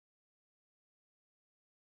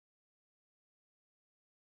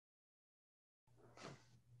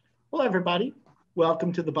Hello, everybody.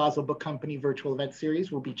 Welcome to the Boswell Book Company virtual event series.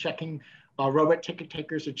 We'll be checking, robot ticket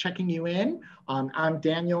takers are checking you in. I'm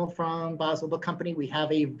Daniel from Boswell Book Company. We have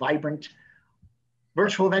a vibrant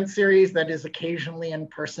virtual event series that is occasionally in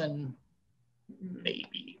person,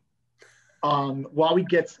 maybe. While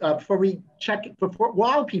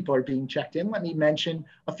people are being checked in, let me mention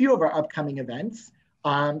a few of our upcoming events.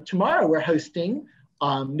 Tomorrow we're hosting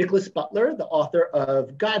Nicholas Butler, the author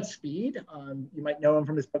of Godspeed. You might know him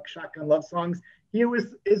from his book Shotgun Love Songs. He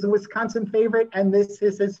is a Wisconsin favorite, and this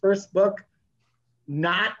is his first book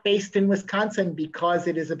not based in Wisconsin because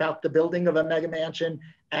it is about the building of a mega mansion,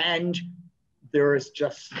 and there is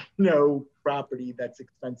just no property that's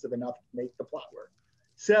expensive enough to make the plot work.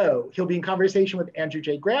 So he'll be in conversation with Andrew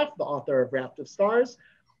J. Graff, the author of Raft of Stars,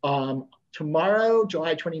 tomorrow,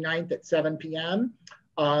 July 29th at 7 p.m.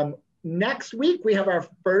 Next week, we have our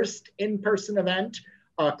first in-person event.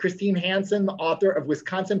 Christine Hansen, the author of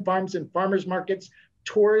Wisconsin Farms and Farmers Markets,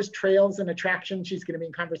 Tours, Trails, and Attractions. She's going to be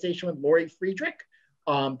in conversation with Lori Friedrich.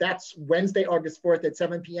 That's Wednesday, August 4th at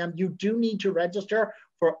 7 p.m. You do need to register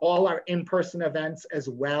for all our in-person events as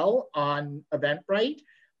well on Eventbrite,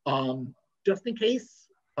 just in case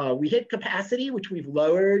we hit capacity, which we've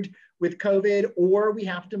lowered with COVID, or we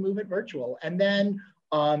have to move it virtual. And then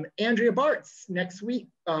Andrea Bartz next week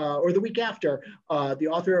or the week after, the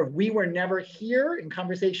author of We Were Never Here, in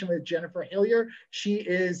conversation with Jennifer Hillier. She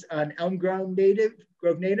is an Elm Grove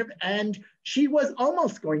native, and she was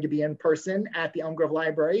almost going to be in person at the Elm Grove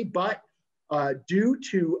Library, but due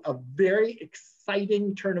to a very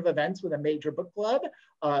exciting turn of events with a major book club,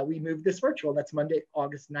 we moved this virtual. That's Monday,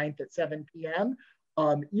 August 9th at 7 p.m.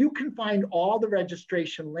 You can find all the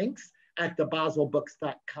registration links at the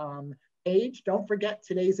boswellbooks.com page. Don't forget,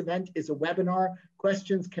 today's event is a webinar.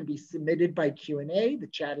 Questions can be submitted by Q&A. The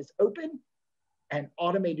chat is open and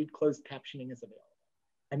automated closed captioning is available.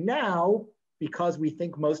 And now, because we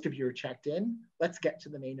think most of you are checked in, let's get to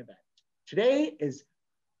the main event. Today is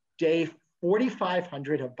day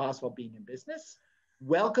 4,500 of Boswell Being in Business.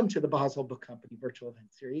 Welcome to the Boswell Book Company virtual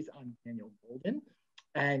event series. I'm Daniel Golden.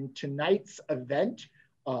 And tonight's event,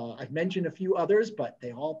 I've mentioned a few others, but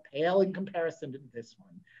they all pale in comparison to this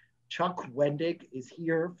one. Chuck Wendig is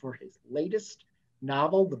here for his latest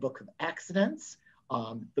novel, The Book of Accidents.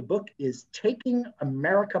 The book is taking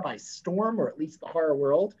America by storm, or at least the horror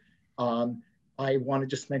world. I want to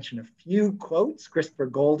just mention a few quotes. Christopher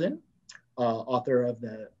Golden, author of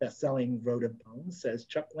the best-selling Road of Bones, says,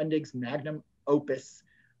 Chuck Wendig's magnum opus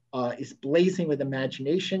is blazing with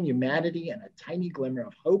imagination, humanity, and a tiny glimmer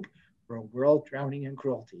of hope for a world drowning in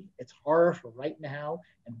cruelty. It's horror for right now,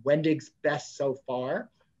 and Wendig's best so far.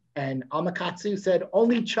 And Amakatsu said,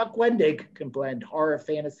 only Chuck Wendig can blend horror,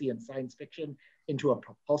 fantasy, and science fiction into a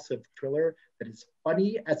propulsive thriller that is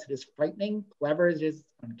funny as it is frightening, clever as it is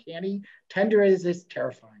uncanny, tender as it is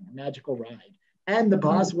terrifying, a magical ride. And the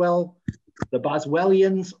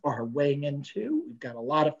Boswellians are weighing in too. We've got a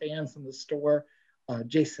lot of fans in the store.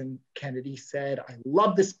 Jason Kennedy said, I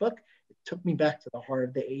love this book. It took me back to the heart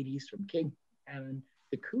of the 80s from King and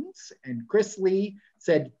the Coons. And Chris Lee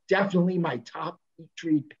said, definitely my top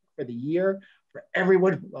read pick for the year for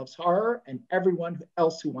everyone who loves horror and everyone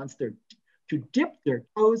else who wants to dip their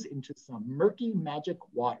toes into some murky magic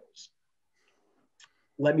waters.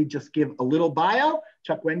 Let me just give a little bio.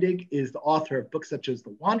 Chuck Wendig is the author of books such as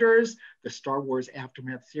The Wanderers, the Star Wars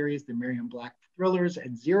Aftermath series, the Miriam Black thrillers,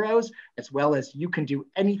 and Zeros, as well as You Can Do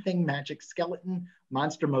Anything Magic Skeleton,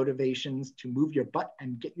 monster motivations to move your butt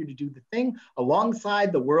and get you to do the thing,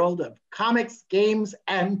 alongside the world of comics, games,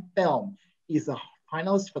 and film. He's a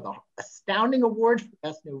finalist for the Astounding Award for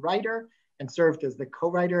Best New Writer and served as the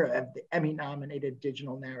co-writer of the Emmy-nominated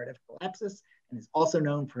digital narrative Collapsus, and is also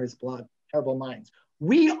known for his blog, Terrible Minds.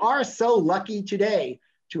 We are so lucky today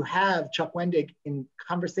to have Chuck Wendig in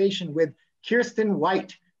conversation with Kiersten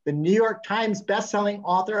White, the New York Times bestselling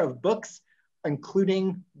author of books,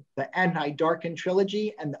 including the Anti-Darken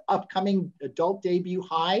trilogy and the upcoming adult debut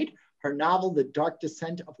Hyde, her novel, The Dark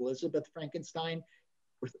Descent of Elizabeth Frankenstein,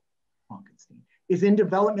 is in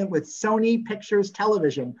development with Sony Pictures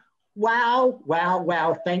Television. Wow, wow,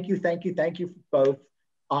 wow. Thank you both.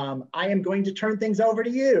 I am going to turn things over to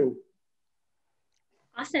you.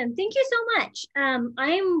 Awesome, thank you so much.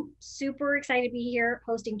 I'm super excited to be here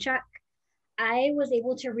hosting Chuck. I was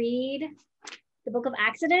able to read The Book of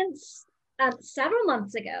Accidents several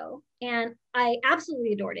months ago, and I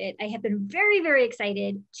absolutely adored it. I have been very, very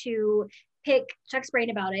excited to pick Chuck's brain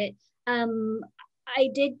about it. I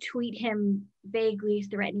did tweet him vaguely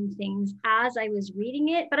threatening things as I was reading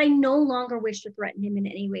it, but I no longer wish to threaten him in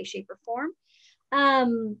any way, shape, or form. I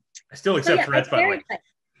still accept threats, by the way.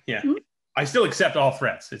 Yeah. I still accept all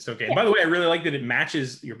threats. It's okay. And Yeah. by the way, I really like that it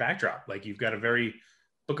matches your backdrop. Like you've got a very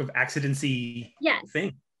Book of Accidency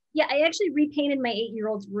thing. Yeah, I actually repainted my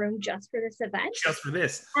 8-year-old's room just for this event. Just for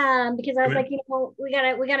this. Because I was like, we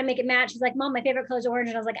gotta make it match. She's like, Mom, my favorite color is orange,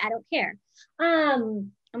 and I was like, I don't care.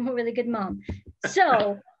 I'm a really good mom.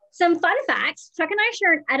 So some fun facts. Chuck and I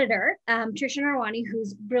share an editor, Trisha Narwani,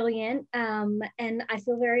 who's brilliant, and I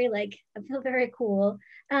feel very cool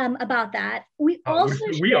about that. We are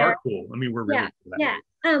cool. I mean, we're really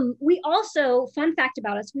cool. We also, fun fact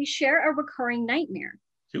about us, we share a recurring nightmare.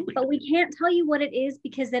 But we can't tell you what it is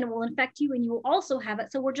because then it will infect you and you will also have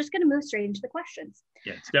it. So we're just going to move straight into the questions.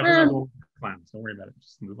 Yeah, it's definitely not clowns. Don't worry about it.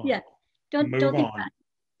 Just move on. Yeah, don't think about it.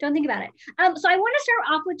 Don't think about it. So I want to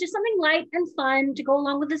start off with just something light and fun to go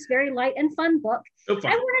along with this very light and fun book. So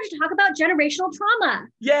fun. I wanted to talk about generational trauma.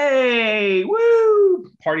 Yay! Woo!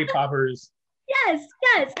 Party poppers. Yes.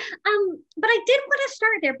 But I did want to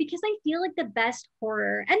start there because I feel like the best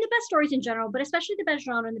horror and the best stories in general, but especially the best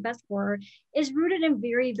genre and the best horror is rooted in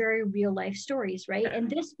very, very real life stories, right? And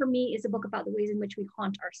this for me is a book about the ways in which we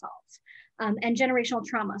haunt ourselves and generational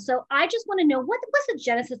trauma. So I just want to know, what was the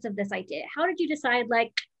genesis of this idea? How did you decide,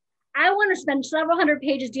 like, I want to spend several hundred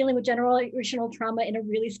pages dealing with generational trauma in a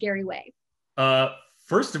really scary way?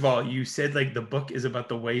 First of all, you said like the book is about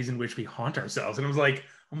the ways in which we haunt ourselves. And I was like,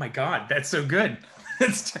 oh my God, that's so good.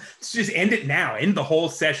 Let's just end it now. End the whole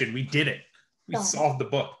session. We did it. We solved the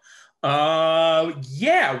book.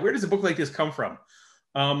 Yeah, where does a book like this come from?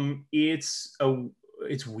 It's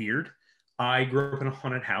weird. I grew up in a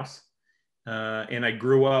haunted house. And I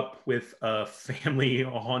grew up with a family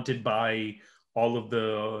haunted by all of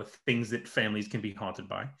the things that families can be haunted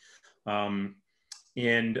by.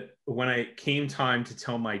 And when it came time to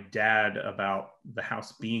tell my dad about the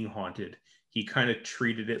house being haunted, he kind of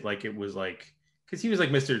treated it like it was like, because he was like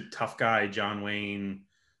Mr. Tough Guy, John Wayne.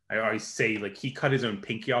 I always say like he cut his own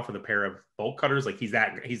pinky off with a pair of bolt cutters. Like he's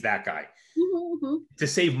that guy to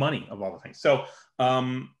save money of all the things. So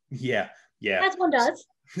yeah. As one does.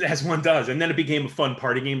 As one does. And then it became a fun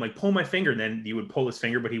party game, like pull my finger. And then you would pull his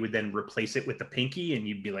finger, but he would then replace it with the pinky and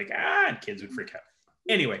you'd be like, and kids would freak out.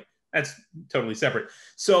 Anyway, that's totally separate.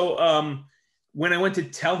 So when I went to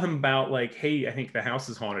tell him about like, hey, I think the house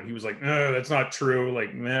is haunted, he was like, no, that's not true.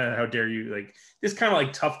 Like, how dare you? Like this kind of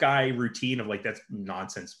like tough guy routine of like, that's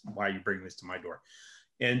nonsense. Why are you bringing this to my door?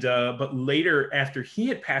 And but later, after he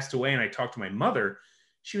had passed away and I talked to my mother,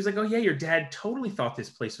 she was like, oh yeah, your dad totally thought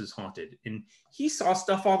this place was haunted. And he saw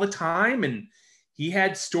stuff all the time. And he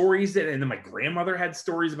had stories and then my grandmother had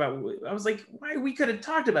stories about, I was like, why, we could have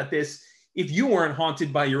talked about this if you weren't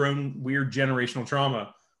haunted by your own weird generational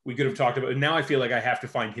trauma. We could have talked about it. And now I feel like I have to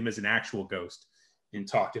find him as an actual ghost and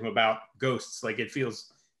talk to him about ghosts. Like it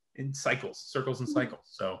feels in circles and cycles.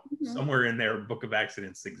 So somewhere in there, Book of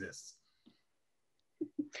Accidents exists.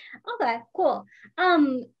 Okay, cool.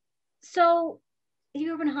 So you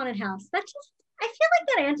grew up in a haunted house. I feel like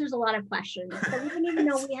that answers a lot of questions that we didn't even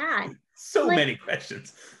know we had. So like, many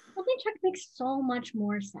questions. Something Chuck makes so much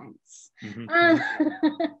more sense. Mm-hmm.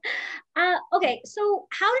 Okay, so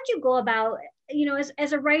how did you go about,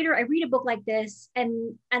 as a writer, I read a book like this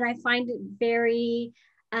and I find it very,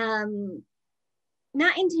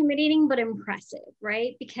 not intimidating, but impressive,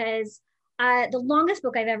 right? Because the longest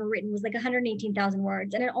book I've ever written was like 118,000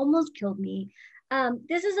 words and it almost killed me.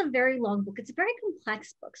 This is a very long book. It's a very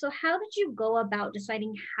complex book. So how did you go about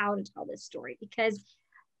deciding how to tell this story? Because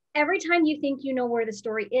every time you think you know where the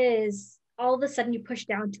story is, all of a sudden you push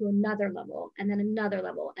down to another level and then another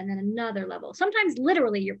level and then another level. Sometimes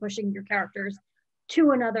literally you're pushing your characters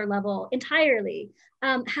to another level entirely.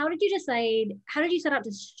 How did you set out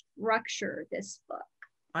to structure this book?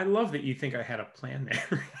 I love that you think I had a plan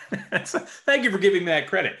there. Thank you for giving me that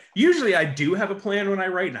credit. Usually I do have a plan when I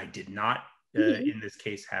write, and I did not in this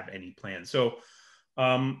case have any plan. So,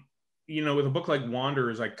 with a book like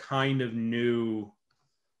Wanderers, I kind of knew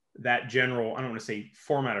that general, I don't want to say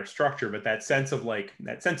format or structure, but that sense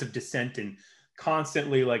of descent and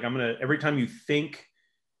constantly like, every time you think,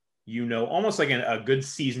 almost like a good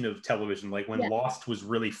season of television, like when Lost was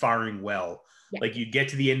really firing well, like you'd get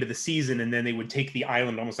to the end of the season and then they would take the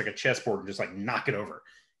island almost like a chessboard and just like knock it over.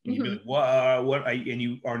 And you'd be like, what? And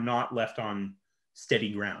you are not left on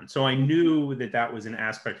steady ground. So I knew that was an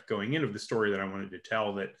aspect going in of the story that I wanted to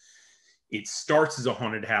tell, that it starts as a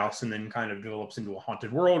haunted house and then kind of develops into a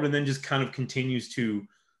haunted world and then just kind of I continue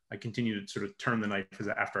to sort of turn the knife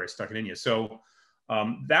after I stuck it in you. So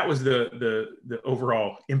that was the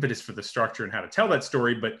overall impetus for the structure and how to tell that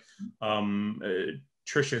story. But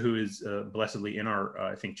Trisha, who is blessedly in our,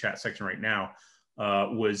 I think, chat section right now,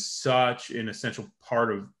 was such an essential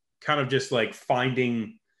part of kind of just like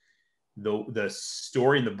finding the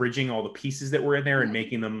story and the bridging, all the pieces that were in there and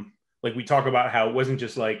making them, like we talk about how it wasn't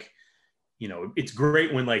just like, you know, it's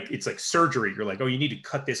great when like, it's like surgery. You're like, oh, you need to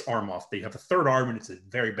cut this arm off. They have a third arm and it's a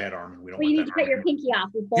very bad arm. And we don't Or want you that need to cut your pinky off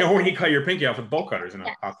with bolt you know, when cutters. you cut your pinky off with bolt cutters in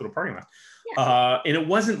a hospital parking lot. Yeah. And it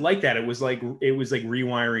wasn't like that. It was like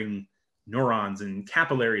rewiring neurons and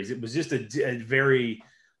capillaries. It was just a very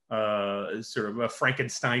sort of a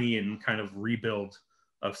Frankensteinian kind of rebuild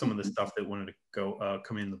of some of the stuff that wanted to go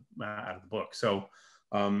come in out of the book. So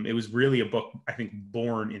it was really a book, I think,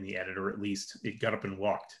 born in the editor. At least it got up and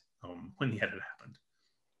walked when the edit happened.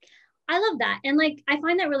 I love that. And like, I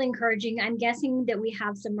find that really encouraging. I'm guessing that we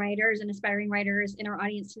have some writers and aspiring writers in our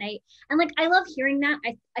audience tonight. And like, I love hearing that.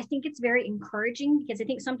 I think it's very encouraging, because I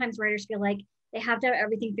think sometimes writers feel like they have to have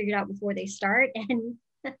everything figured out before they start. And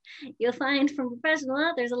you'll find from professional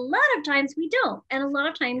authors, a lot of times we don't. And a lot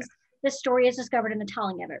of times the story is discovered in the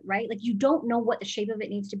telling of it, right? Like, you don't know what the shape of it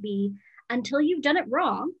needs to be until you've done it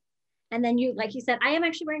wrong. And then you, like you said, I am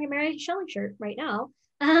actually wearing a Mary Shelley shirt right now.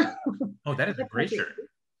 Oh, that is a great shirt.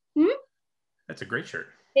 That's a great shirt.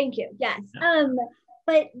 Thank you. Yes. Yeah.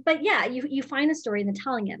 But yeah, you find the story in the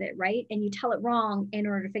telling of it, right? And you tell it wrong in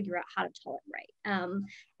order to figure out how to tell it right.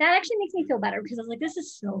 That actually makes me feel better, because I was like, this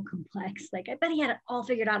is so complex. Like, I bet he had it all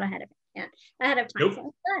figured out ahead of time. Nope.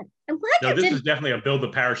 So I'm glad this is definitely a build the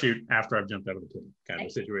parachute after I've jumped out of the plane kind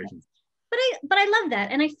of situation. But I love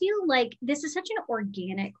that. And I feel like this is such an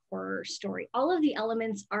organic horror story. All of the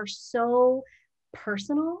elements are so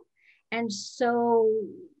personal and so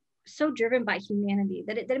driven by humanity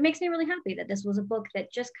that it makes me really happy that this was a book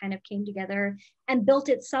that just kind of came together and built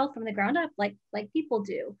itself from the ground up like people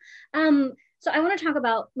do. So I want to talk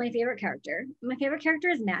about my favorite character. My favorite character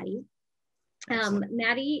is Maddie.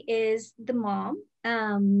 Maddie is the mom,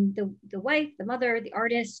 the wife, the mother, the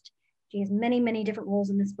artist. She has many, many different roles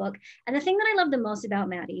in this book. And the thing that I love the most about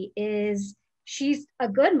Maddie is she's a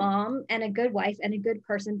good mom and a good wife and a good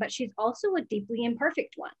person, but she's also a deeply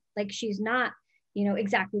imperfect one. Like, she's not, you know,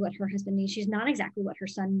 exactly what her husband needs. She's not exactly what her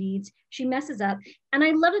son needs. She messes up. And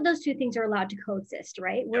I love that those two things are allowed to coexist,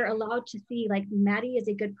 right? We're allowed to see like Maddie is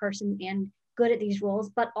a good person and good at these roles,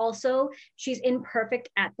 but also she's imperfect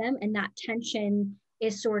at them. And that tension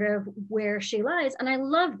is sort of where she lies. And I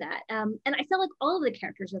love that. And I feel like all of the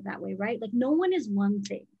characters are that way, right? Like, no one is one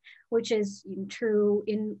thing, which is true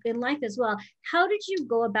in life as well. How did you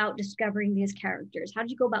go about discovering these characters? How did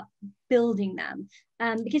you go about building them?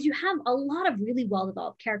 Because you have a lot of really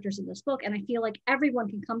well-developed characters in this book. And I feel like everyone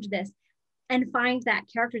can come to this and find that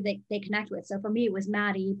character they connect with. So for me, it was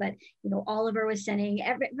Maddie, but you know, Oliver was sending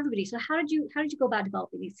everybody. So how did you go about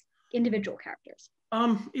developing these individual characters?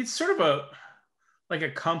 It's sort of like a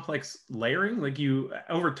complex layering. Like, you,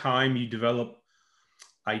 over time, you develop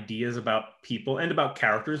ideas about people and about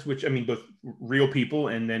characters, which, I mean, both real people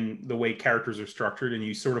and then the way characters are structured. And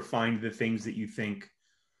you sort of find the things that you think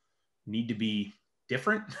need to be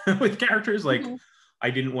different with characters. Like, I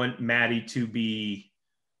didn't want Maddie to be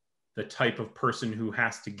the type of person who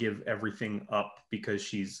has to give everything up because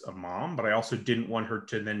she's a mom, but I also didn't want her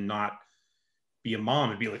to then not be a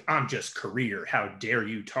mom and be like, I'm just career. How dare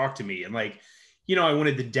you talk to me? And like, you know, I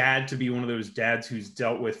wanted the dad to be one of those dads who's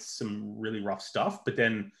dealt with some really rough stuff, but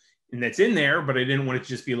then, and that's in there, but I didn't want it to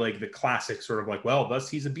just be like the classic sort of like, well, thus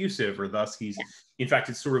he's abusive, or thus he's, in fact,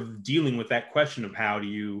 it's sort of dealing with that question of how do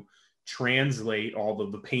you translate all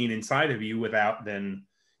of the pain inside of you without then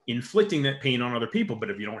inflicting that pain on other people. But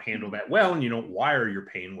if you don't handle that well and you don't wire your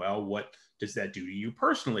pain well, what does that do to you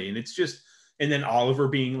personally? And it's just, and then Oliver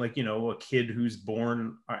being like, you know, a kid who's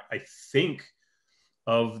born, I think,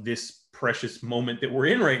 of this precious moment that we're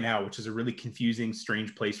in right now, which is a really confusing,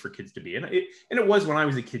 strange place for kids to be. And it was when I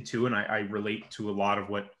was a kid too. And I relate to a lot of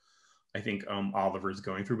what I think Oliver is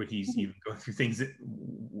going through, but he's even going through things that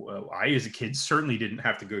I, as a kid, certainly didn't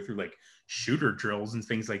have to go through, like shooter drills and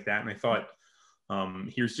things like that. And I thought,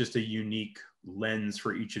 here's just a unique lens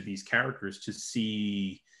for each of these characters to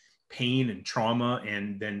see pain and trauma,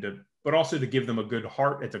 and then but also to give them a good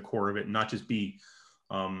heart at the core of it, and not just be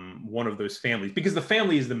one of those families, because the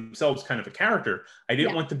family is themselves kind of a character. I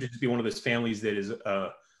didn't want them to just be one of those families that is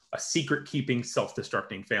a secret keeping,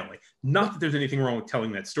 self-destructing family. Not that there's anything wrong with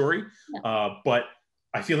telling that story, but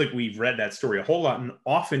I feel like we've read that story a whole lot, and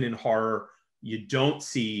often in horror, you don't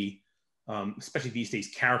see, especially these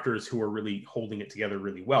days, characters who are really holding it together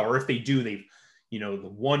really well. Or if they do, they've, you know, the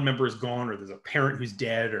one member is gone, or there's a parent who's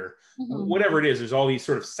dead, or whatever it is. There's all these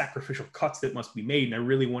sort of sacrificial cuts that must be made. And I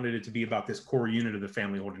really wanted it to be about this core unit of the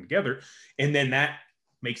family holding together. And then that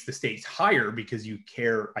makes the stakes higher because you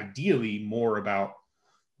care ideally more about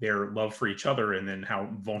their love for each other, and then how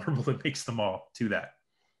vulnerable it makes them all to that.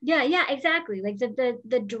 Yeah, exactly. Like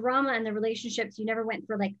the drama and the relationships, you never went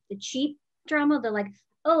for like the cheap drama, the like,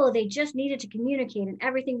 oh, they just needed to communicate and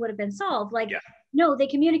everything would have been solved. Like, Yeah. no, they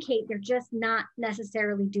communicate, they're just not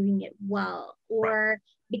necessarily doing it well, Right. or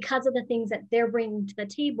because of the things that they're bringing to the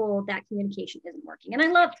table, that communication isn't working. And I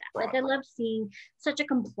love that. Like, I love seeing such a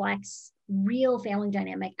complex, real family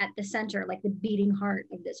dynamic at the center, like the beating heart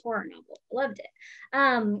of this horror novel. I loved it.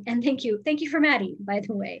 And thank you for Maddie, by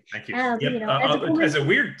the way. Thank you. You Yep. know, As a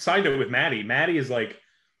weird side note with Maddie is like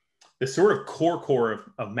the sort of core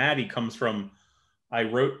of Maddie comes from, I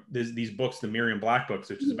wrote these books, the Miriam Black books,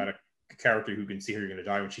 which is about a character who can see her you're going to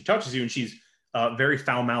die when she touches you, and she's very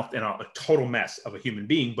foul-mouthed and a total mess of a human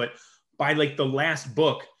being. But by like the last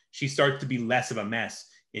book, she starts to be less of a mess,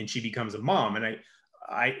 and she becomes a mom. And I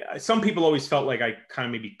some people always felt like I kind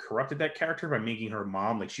of maybe corrupted that character by making her a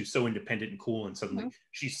mom. Like, she was so independent and cool, and suddenly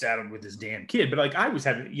she's saddled with this damn kid. But like, I was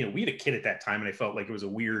having, you know, we had a kid at that time, and I felt like it was a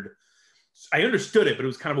weird, I understood it, but it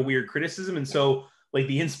was kind of a weird criticism. And so like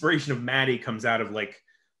the inspiration of Maddie comes out of like,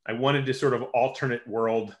 I wanted to sort of alternate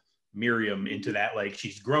world Miriam into that, like,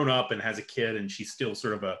 she's grown up and has a kid, and she's still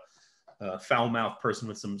sort of a foul-mouthed person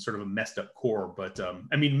with some sort of a messed up core. But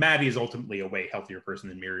I mean, Maddie is ultimately a way healthier person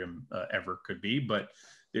than Miriam ever could be, but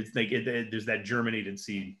it's like there's that germinated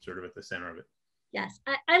seed sort of at the center of it. Yes,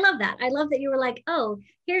 I love that. I love that you were like, oh,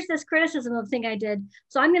 here's this criticism of thing I did,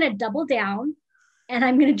 so I'm going to double down and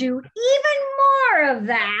I'm going to do even more of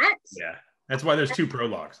that. Yeah, that's why there's 2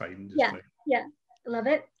 prologues. I love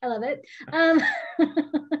it.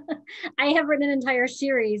 I have written an entire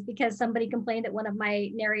series because somebody complained that one of my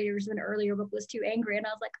narrators in an earlier book was too angry, and I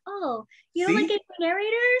was like, oh, you don't like angry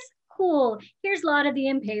narrators? Cool. Here's Lotta the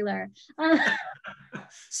Impaler.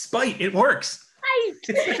 Spite, it works.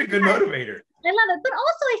 It's such a good motivator. I love it, but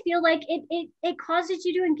also I feel like it causes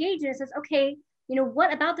you to engage, and it says, okay, you know,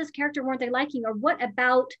 what about this character weren't they liking, or what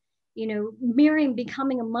about, you know, Miriam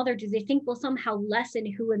becoming a mother do they think will somehow lessen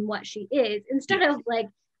who and what she is, instead of like,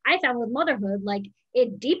 I found with motherhood, like,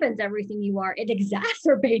 it deepens everything you are, it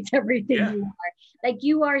exacerbates everything you are. Like,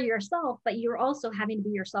 you are yourself, but you're also having to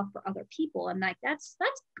be yourself for other people, and like that's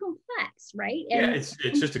complex, right? And it's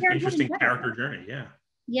just an interesting character journey.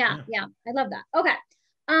 Yeah, I love that. Okay.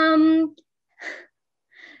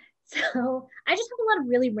 So I just have a lot of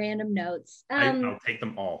really random notes. I'll take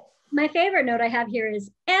them all. My favorite note I have here is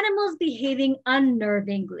animals behaving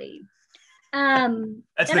unnervingly.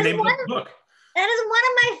 That's the name of the book. That is one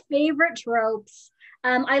of my favorite tropes.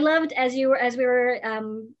 I loved as we were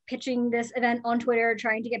pitching this event on Twitter,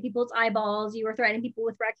 trying to get people's eyeballs. You were threatening people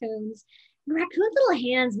with raccoons. Raccoons' little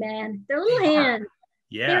hands, man. They're little hands.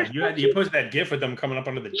 Yeah, you posted that GIF with them coming up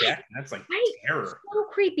under the deck. And that's like terror. So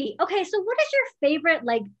creepy. Okay, so what is your favorite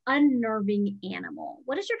like unnerving animal?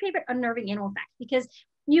 What is your favorite unnerving animal fact? Because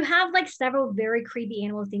you have like several very creepy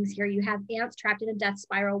animal things here. You have ants trapped in a death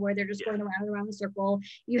spiral where they're just going around and around the circle.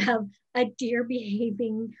 You have a deer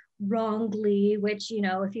behaving wrongly, which, you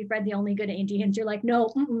know, if you've read The Only Good Indians, you're like, no,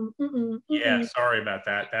 Yeah, sorry about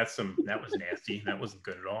that. That was nasty. That wasn't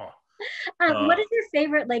good at all. What is your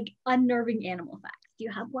favorite like unnerving animal fact? Do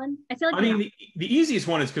you have one? I feel like the easiest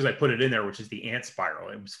one is because I put it in there, which is the ant spiral.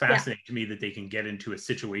 It was fascinating to me that they can get into a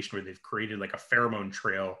situation where they've created like a pheromone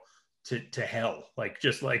trail to hell, like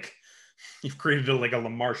just like you've created like a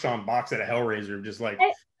Lamarchand box at a Hellraiser, just like.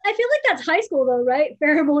 I feel like that's high school though, right?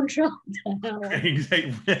 Pheromone trail to hell.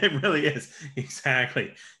 It really is.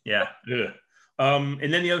 Exactly. Yeah.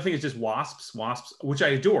 And then the other thing is just wasps, which I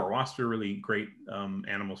adore. Wasps are really great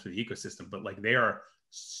animals for the ecosystem, but like they are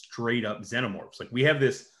straight up xenomorphs. Like we have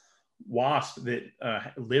this wasp that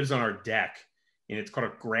lives on our deck, and it's called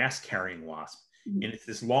a grass carrying wasp. And it's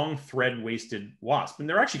this long thread waisted wasp. And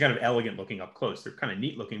they're actually kind of elegant looking up close. They're kind of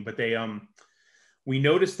neat looking, but they, we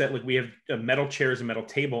noticed that like we have metal chairs and metal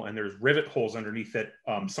table, and there's rivet holes underneath it.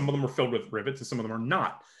 Some of them are filled with rivets and some of them are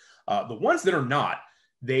not. The ones that are not,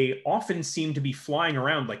 they often seem to be flying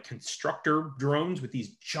around like constructor drones with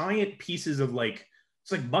these giant pieces of like,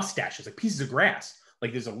 it's like mustaches, like pieces of grass.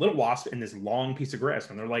 Like there's a little wasp and this long piece of grass,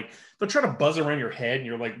 and they're like, they'll try to buzz around your head, and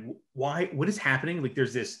you're like, why, what is happening? Like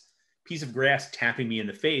there's this piece of grass tapping me in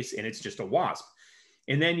the face, and it's just a wasp.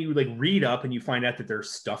 And then you like read up and you find out that they're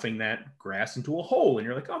stuffing that grass into a hole, and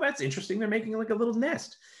you're like, oh, that's interesting. They're making like a little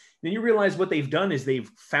nest. And then you realize what they've done is they've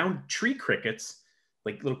found tree crickets,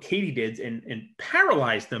 like little katydids, and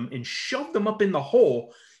paralyzed them and shoved them up in the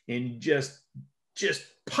hole and just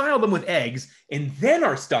pile them with eggs, and then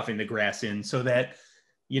are stuffing the grass in so that,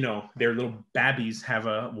 you know, their little babbies have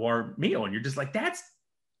a warm meal. And you're just like, that's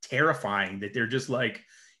terrifying that they're just like, it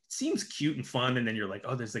seems cute and fun. And then you're like,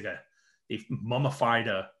 oh, there's like they've mummified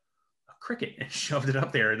a cricket and shoved it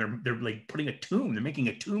up there, and they're like putting a tomb. They're making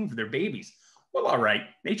a tomb for their babies. Well, all right,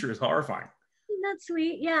 nature is horrifying. That's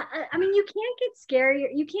sweet. Yeah. I mean, you can't get scarier.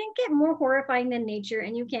 You can't get more horrifying than nature,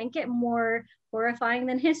 and you can't get more horrifying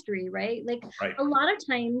than history, right? Like Right. a lot of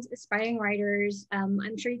times aspiring writers,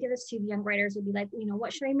 I'm sure you get this too, the young writers would be like, you know,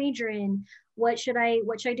 what should I major in? What should I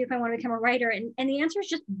do if I want to become a writer? And the answer is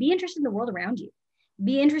just be interested in the world around you.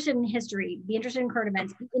 Be interested in history, be interested in current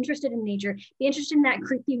events, be interested in nature, be interested in that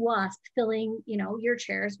creepy wasp filling, you know, your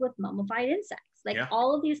chairs with mummified insects. Like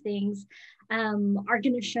all of these things are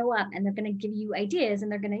going to show up, and they're going to give you ideas,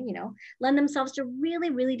 and they're going to, you know, lend themselves to really,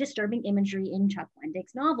 really disturbing imagery in Chuck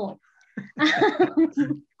Wendig's novel.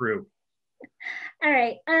 True. All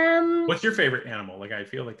right. What's your favorite animal? Like, I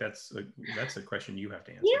feel like that's a question you have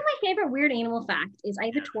to answer. You know, my favorite weird animal fact is I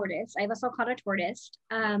have a tortoise. I have a sulcata tortoise.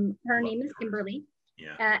 Her name is Kimberly.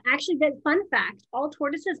 Yeah. Actually, the fun fact, all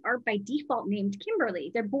tortoises are by default named Kimberly.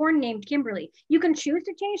 They're born named Kimberly. You can choose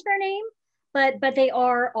to change their name, but they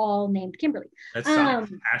are all named Kimberly. That's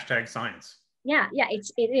science. Hashtag science. Yeah,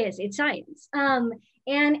 it's science.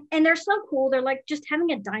 And they're so cool. They're like just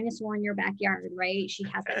having a dinosaur in your backyard, right? She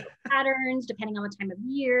has like patterns depending on the time of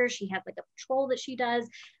year. She has like a patrol that she does.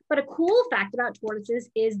 But a cool fact about tortoises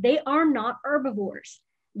is they are not herbivores.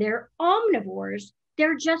 They're omnivores.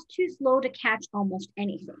 They're just too slow to catch almost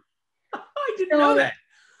anything. I didn't know that.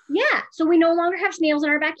 Yeah, so we no longer have snails in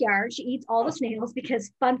our backyard. She eats all the snails because,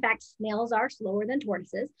 fun fact, snails are slower than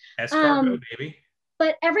tortoises. Escargot, baby.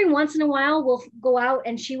 But every once in a while, we'll go out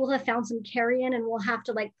and she will have found some carrion, and we'll have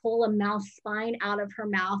to like pull a mouse spine out of her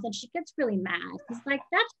mouth, and she gets really mad. It's like,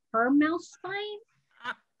 that's her mouse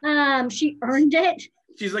spine. She earned it.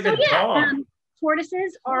 She's like a dog.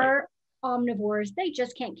 Tortoises are omnivores. They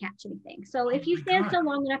just can't catch anything. So if you stand still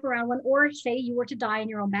long enough around one, or say you were to die in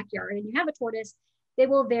your own backyard and you have a tortoise, they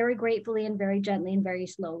will very gratefully and very gently and very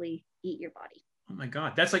slowly eat your body. Oh my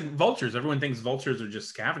God. That's like vultures. Everyone thinks vultures are just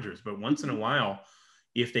scavengers, but once in a while,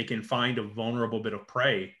 if they can find a vulnerable bit of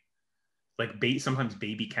prey, like sometimes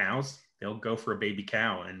baby cows, they'll go for a baby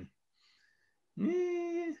cow, and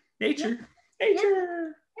nature. I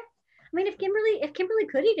mean, if Kimberly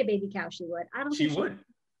could eat a baby cow, she would. I don't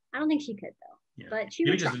think she could though. Yeah. But she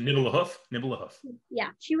maybe would just try. nibble a hoof. Yeah,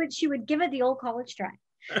 she would give it the old college try.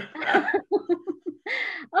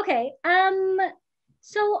 Okay.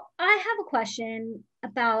 So I have a question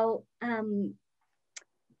about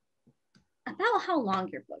how long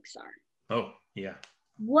your books are. Oh, yeah.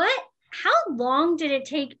 How long did it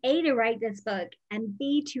take A, to write this book, and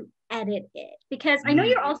B, to edit it? Because I know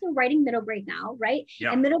you're also writing middle grade now, right?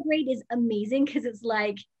 Yeah. And middle grade is amazing because it's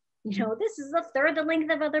like, you know, this is a third the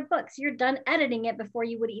length of other books. You're done editing it before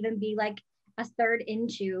you would even be like a third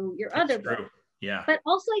into your other book. Yeah. But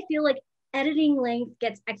also I feel like editing length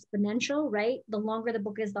gets exponential, right? The longer the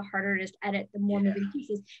book is, the harder it is to edit, the more moving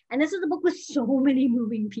pieces. And this is a book with so many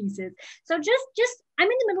moving pieces. So just I'm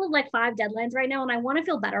in the middle of like 5 deadlines right now, and I want to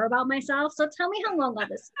feel better about myself. So tell me how long all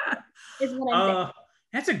this is what I'm saying.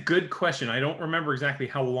 That's a good question. I don't remember exactly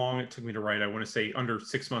how long it took me to write. I want to say under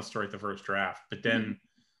 6 months to write the first draft, but then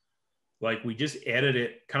like we just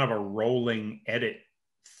edited kind of a rolling edit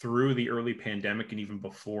through the early pandemic and even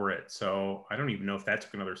before it. So I don't even know if that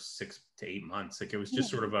took another 6 to 8 months. Like it was just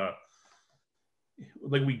sort of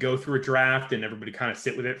like we go through a draft and everybody kind of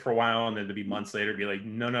sit with it for a while, and then there'd be months later be like,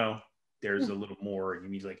 no, there's a little more.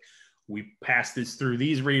 And he's like, we passed this through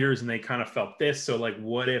these readers and they kind of felt this. So like,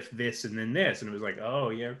 what if this and then this? And it was like, oh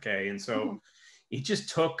yeah, okay. And so it just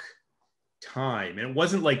took time, and it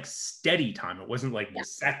wasn't like steady time. It wasn't like we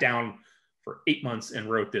sat down for 8 months and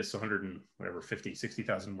wrote this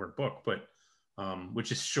 60,000 word book, but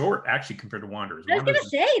which is short actually compared to Wanderers. I was going to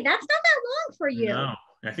say, that's not that long for you. No,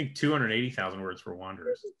 I think 280,000 words for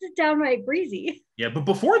Wanderers. It's downright breezy. Yeah, but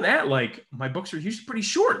before that, like my books are usually pretty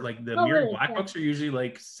short. Like the Mirror Black books are usually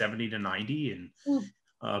like 70 to 90, and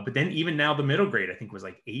but then even now the middle grade I think was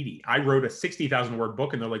like 80. I wrote a 60,000 word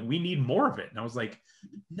book, and they're like, we need more of it, and I was like,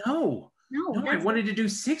 no, I wanted to do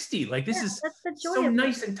 60. Like this is so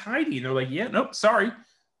nice and tidy, and they're like, yeah, nope, sorry,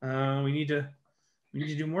 we need to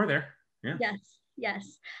do more there. Yeah.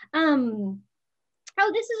 Yes.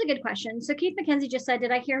 Oh, this is a good question. So Keith McKenzie just said,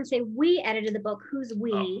 did I hear him say we edited the book? Who's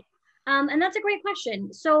we? And that's a great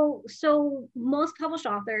question. So most published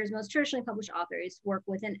authors, most traditionally published authors work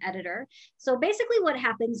with an editor. So basically what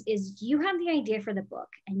happens is you have the idea for the book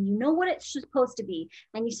and you know what it's supposed to be.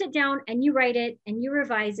 And you sit down and you write it and you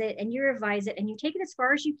revise it and you revise it and you take it as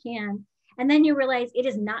far as you can. And then you realize it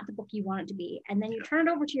is not the book you want it to be. And then you turn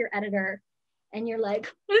it over to your editor and you're like,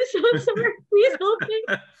 I'm so sorry, please help me.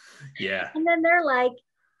 Yeah. And then they're like,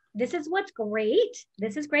 this is what's great.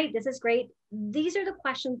 This is great. This is great. These are the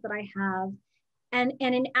questions that I have. And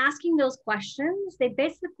in asking those questions, they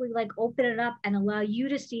basically like open it up and allow you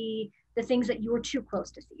to see the things that you were too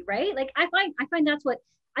close to see, right? Like I find that's what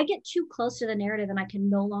I get too close to the narrative and I can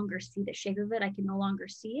no longer see the shape of it. I can no longer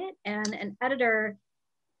see it. And an editor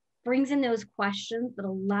brings in those questions that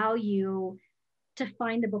allow you to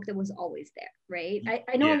find the book that was always there, right?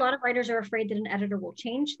 I know a lot of writers are afraid that an editor will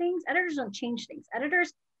change things. Editors don't change things.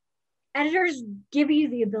 Editors give you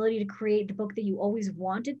the ability to create the book that you always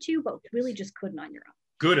wanted to, but really just couldn't on your own.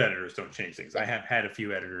 Good editors don't change things. I have had a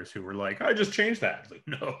few editors who were like, I just changed that. Like,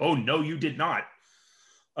 no, oh no, you did not.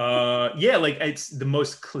 Yeah, like it's the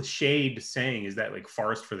most cliched saying is that like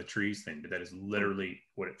forest for the trees thing, but that is literally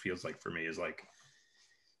what it feels like for me, is like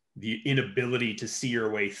the inability to see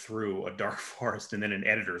your way through a dark forest. And then an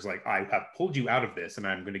editor's like, I have pulled you out of this and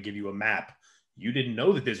I'm going to give you a map. You didn't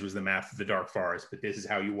know that this was the map of the dark forest, but this is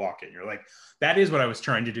how you walk it. And you're like, that is what I was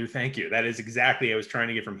trying to do. Thank you. That is exactly, I was trying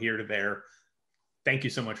to get from here to there. Thank you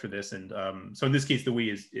so much for this. And so in this case, the we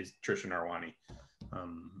is Trisha Narwani.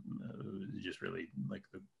 Just really like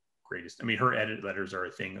the greatest. I mean, her edit letters are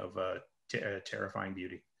a thing of terrifying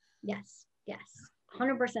beauty. Yes,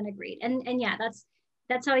 100% agreed. And yeah,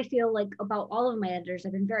 that's how I feel like about all of my editors.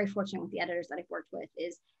 I've been very fortunate with the editors that I've worked with,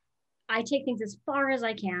 is I take things as far as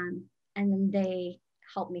I can, and then they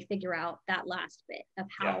help me figure out that last bit of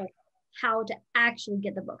how to actually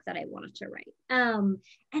get the book that I wanted to write.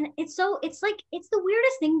 And it's the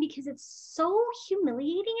weirdest thing because it's so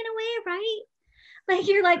humiliating in a way, right? Like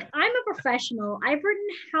you're like, I'm a professional. I've written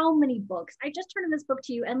how many books? I just turned in this book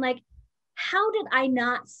to you, and like, how did I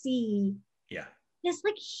not see this,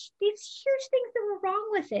 like these huge things that were wrong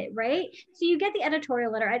with it, right? So you get the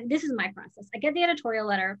editorial letter. This is my process. I get the editorial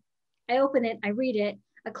letter. I open it. I read it.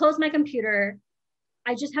 I close my computer.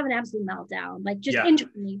 I just have an absolute meltdown, like just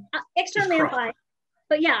internally, externally I'm fine.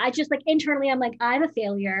 But yeah, I just like internally, I'm like, I'm a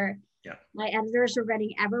failure. Yeah. My editors are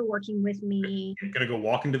regretting ever working with me. I'm gonna go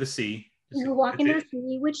walk into the sea. Walk into the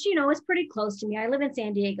sea, which, you know, is pretty close to me. I live in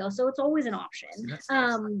San Diego, so it's always an option. Nice.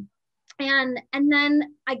 And then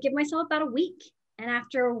I give myself about a week. And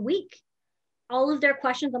after a week, all of their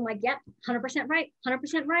questions, I'm like, yep, 100% right,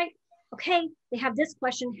 100% right. Okay, they have this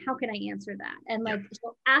question, how can I answer that? And like,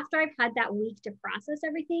 so after I've had that week to process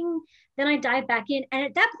everything, then I dive back in. And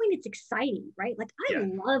at that point, it's exciting, right? Like, I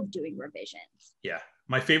love doing revisions. Yeah.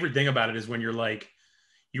 My favorite thing about it is when you're like,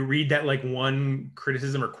 you read that like one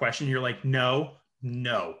criticism or question, you're like, no,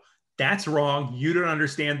 that's wrong. You don't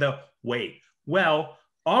understand the wait. Well,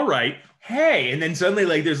 all right. Hey. And then suddenly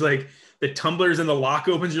like, there's like the tumblers and the lock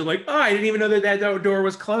opens. You're like, oh, I didn't even know that door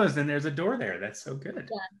was closed. And there's a door there. That's so good.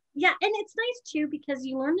 Yeah. And it's nice too, because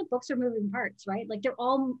you learn that books are moving parts, right? Like they're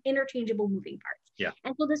all interchangeable moving parts. Yeah.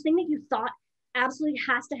 And so this thing that you thought absolutely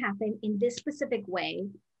has to happen in this specific way,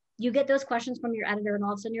 you get those questions from your editor and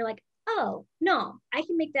all of a sudden you're like, oh no, I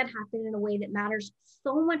can make that happen in a way that matters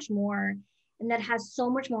so much more and that has so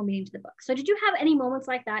much more meaning to the book. So did you have any moments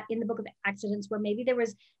like that in the Book of Accidents where maybe there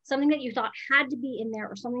was something that you thought had to be in there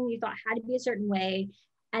or something you thought had to be a certain way,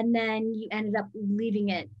 and then you ended up leaving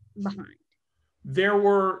it behind? There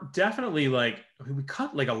were definitely like, we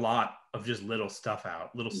cut like a lot of just little stuff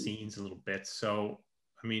out, little scenes and little bits. So,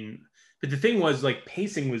 I mean, but the thing was like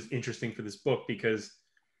pacing was interesting for this book because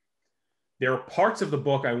there are parts of the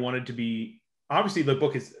book I wanted to be, obviously the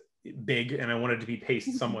book is big and I wanted to be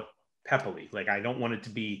paced somewhat peppily. Like I don't want it to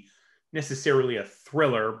be necessarily a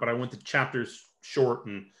thriller, but I want the chapters short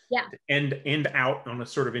and end out on a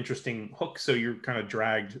sort of interesting hook. So you're kind of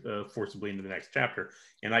dragged forcibly into the next chapter.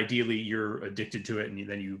 And ideally you're addicted to it and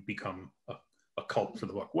then you become a cult for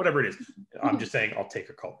the book, whatever it is. I'm just saying I'll take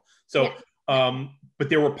a cult. So, but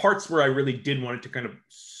there were parts where I really did want it to kind of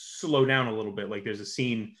slow down a little bit. Like there's a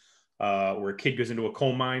scene where a kid goes into a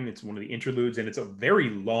coal mine. It's one of the interludes and it's a very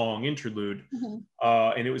long interlude.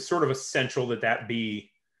 And it was sort of essential that be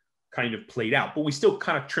kind of played out, but we still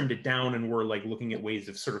kind of trimmed it down and we're like looking at ways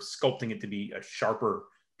of sort of sculpting it to be a sharper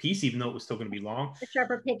piece, even though it was still going to be long. A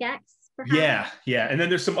sharper pickaxe. Yeah. And then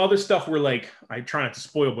there's some other stuff where like, I try not to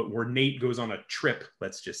spoil, but where Nate goes on a trip,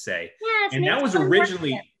 let's just say. Yes, and that was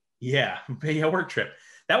originally, work trip.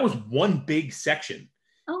 That was one big section.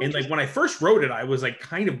 And like when I first wrote it, I was like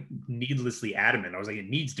kind of needlessly adamant. I was like, it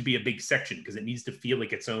needs to be a big section because it needs to feel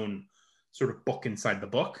like its own sort of book inside the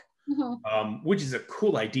book, which is a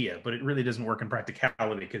cool idea, but it really doesn't work in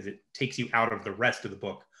practicality because it takes you out of the rest of the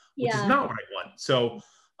book, which is not what I want. So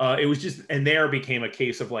it was just, and there became a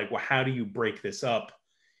case of like, well, how do you break this up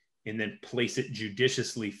and then place it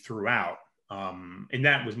judiciously throughout? And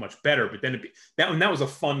that was much better. But then that was a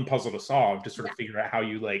fun puzzle to solve, to sort of figure out how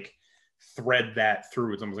you like thread that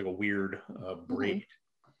through. It's almost like a weird braid.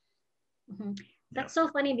 That's so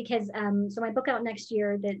funny because so my book out next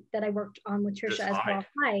year that I worked on with Trisha as well,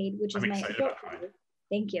 Hyde, which is my adult.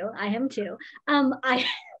 Thank you. I am too.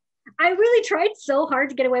 I really tried so hard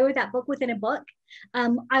to get away with that book within a book.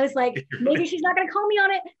 I was like, maybe she's not going to call me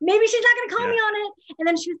on it. Maybe she's not going to call me on it. And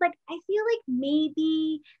then she was like, I feel like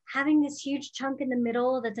maybe having this huge chunk in the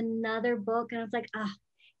middle, that's another book. And I was like,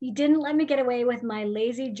 you didn't let me get away with my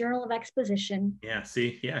lazy journal of exposition. Yeah,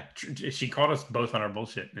 see, yeah. She caught us both on our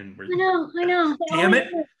bullshit. And I know. Damn it.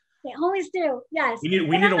 They always do. Yes. We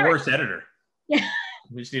need a worse editor. Yeah.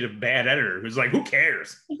 We just need a bad editor who's like, who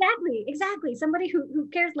cares? Exactly. Somebody who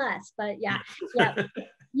cares less. But yeah.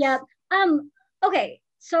 Okay.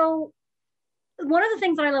 So one of the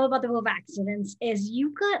things that I love about the Book of Accidents is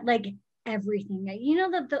you've got like everything. You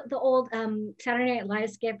know the old Saturday Night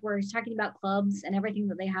Live skit where he's talking about clubs and everything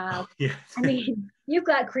that they have. Yeah. I mean, you've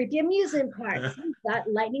got creepy amusement parks, you've got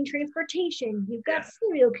lightning transportation, you've got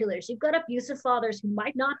serial killers, you've got abusive fathers who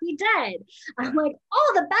might not be dead. I'm like,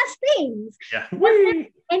 all the best things. Yeah.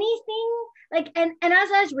 Anything like, and as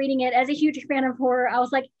I was reading it, as a huge fan of horror, I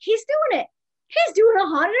was like, he's doing it. He's doing a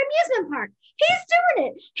haunted amusement park. He's doing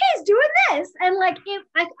it. He's doing this. And like,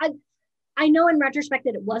 I know in retrospect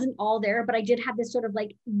that it wasn't all there, but I did have this sort of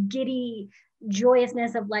like giddy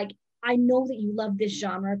joyousness of like, I know that you love this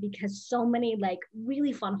genre because so many like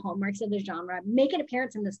really fun hallmarks of the genre make an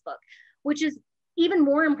appearance in this book, which is even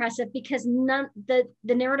more impressive because the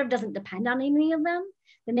narrative doesn't depend on any of them.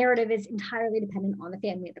 The narrative is entirely dependent on the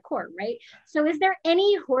family at the core, right? So is there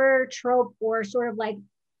any horror trope or sort of like,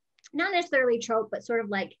 not necessarily trope, but sort of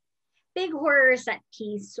like big horror set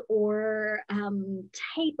piece or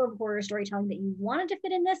type of horror storytelling that you wanted to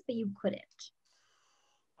fit in this, but you couldn't?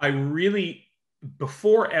 I really,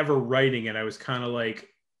 before ever writing it, I was kind of like,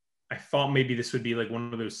 I thought maybe this would be like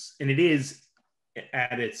one of those, and it is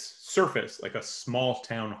at its surface, like a small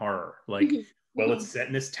town horror. Like, well, it's set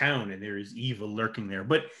in this town and there is evil lurking there.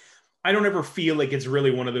 But I don't ever feel like it's really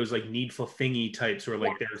one of those like needful thingy types where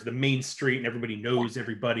like there's the main street and everybody knows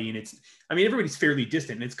everybody. And it's, I mean, everybody's fairly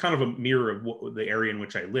distant. And it's kind of a mirror of the area in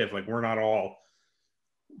which I live. Like, we're not all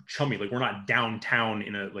chummy. Like, we're not downtown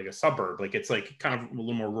in a suburb. Like, it's like kind of a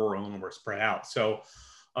little more rural, a little more spread out. So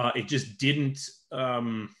it just didn't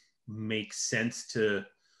make sense to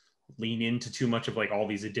lean into too much of like all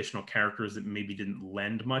these additional characters that maybe didn't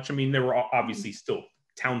lend much. I mean, there were obviously still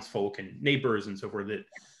townsfolk and neighbors and so forth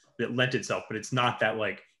that lent itself, but it's not that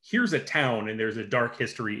like, here's a town and there's a dark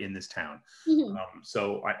history in this town.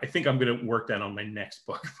 So I think I'm going to work that on my next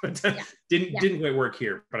book, but didn't quite work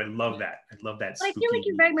here, but I love that. I love that. But I feel like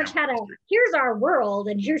you very much had here's our world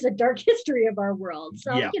and here's a dark history of our world.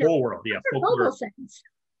 So whole world. Yeah. Global sense.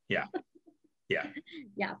 Yeah.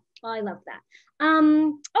 Well, I love that.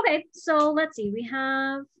 Okay, so let's see. We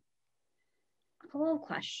have a couple of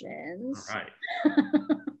questions. All right.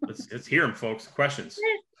 Let's hear them, folks. Questions.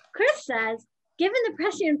 Chris says, given the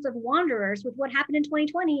prescience of Wanderers with what happened in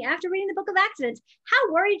 2020 after reading the Book of Accidents,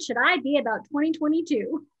 how worried should I be about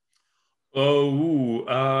 2022?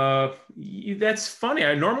 Oh, that's funny.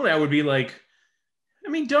 Normally I would be like, I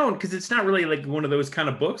mean, don't, because it's not really like one of those kind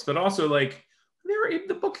of books, but also like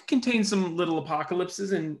the book contains some little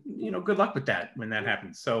apocalypses and, good luck with that when that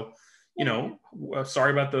happens. So,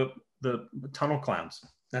 sorry about the tunnel clowns.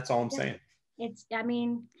 That's all I'm saying.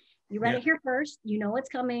 You read it here first. You know what's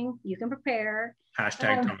coming. You can prepare.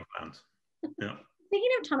 Hashtag tunnel clowns. Yeah. Speaking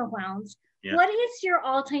of tunnel clowns, what is your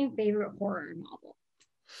all-time favorite horror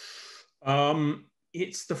novel?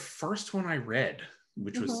 It's the first one I read,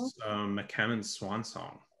 which was McCannon's Swan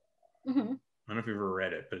Song. I don't know if you've ever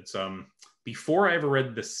read it, but it's before I ever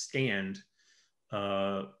read The Stand,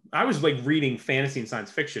 I was like reading fantasy and science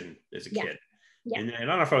fiction as a kid. And I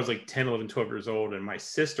don't know if I was like 10, 11, 12 years old, and my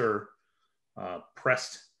sister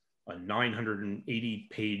pressed a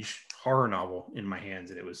 980-page horror novel in my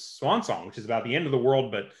hands, and it was Swan Song, which is about the end of the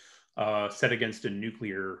world, but set against a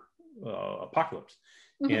nuclear apocalypse.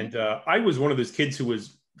 And I was one of those kids who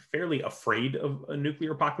was fairly afraid of a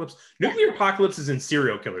nuclear apocalypse. Nuclear apocalypses and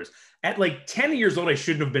serial killers. At like 10 years old, I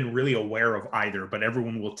shouldn't have been really aware of either, but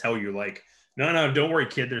everyone will tell you like, no, don't worry,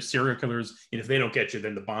 kid, there's serial killers, and if they don't get you,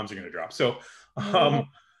 then the bombs are going to drop. So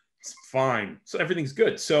it's fine. So everything's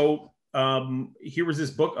good. So here was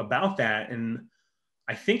this book about that, and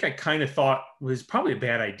I think I kind of thought it was probably a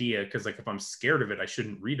bad idea because like if I'm scared of it, I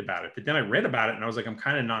shouldn't read about it. But then I read about it and I was like, I'm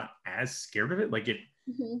kind of not as scared of it. Like it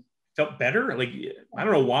felt better. Like I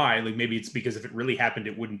don't know why. Like maybe it's because if it really happened,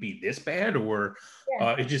 it wouldn't be this bad, or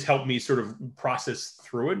it just helped me sort of process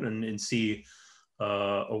through it and see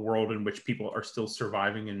a world in which people are still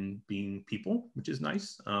surviving and being people, which is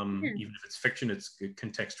nice. Even if it's fiction, it's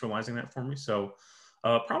contextualizing that for me. So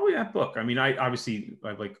probably that book. I mean, I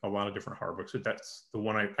like a lot of different horror books, but that's the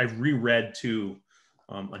one I've reread too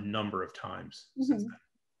a number of times since then.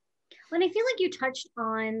 Well, and I feel like you touched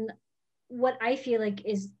on what I feel like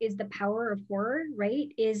is the power of horror, right?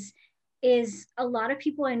 Is a lot of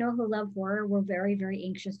people I know who love horror were very, very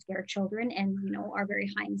anxious, scared children, and are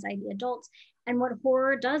very high anxiety adults. And what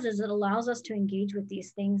horror does is it allows us to engage with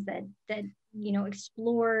these things that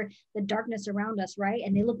explore the darkness around us, right?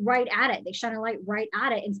 And they look right at it. They shine a light right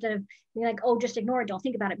at it instead of being like, oh, just ignore it, don't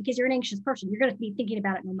think about it, because you're an anxious person. You're going to be thinking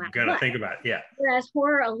about it no matter what. Think about it, yeah. Whereas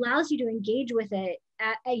horror allows you to engage with it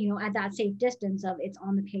at that safe distance of it's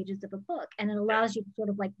on the pages of a book, and it allows you to sort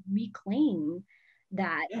of like reclaim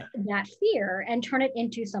that fear and turn it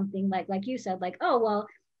into something like you said, like, oh, well,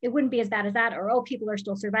 it wouldn't be as bad as that, or oh, people are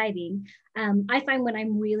still surviving. I find when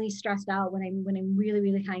I'm really stressed out, when I'm really,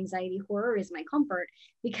 really high anxiety, horror is my comfort,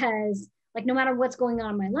 because like no matter what's going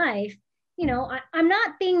on in my life, I'm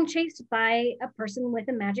not being chased by a person with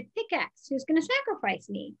a magic pickaxe who's going to sacrifice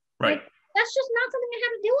me. Right. Like, that's just not something I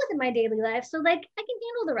have to deal with in my daily life. So like I can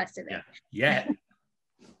handle the rest of it. Yeah.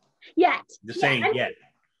 Yet. Just saying yet.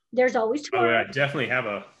 There's always tomorrow. Oh, yeah, I definitely have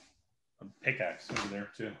a pickaxe over there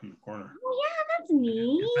too in the corner. Oh yeah, that's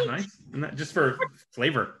neat. Isn't that nice? And that just for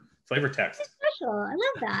flavor text. That's special. I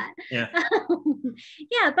love that. Yeah.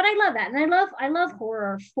 Yeah, but I love that, and I love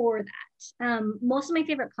horror for that. Most of my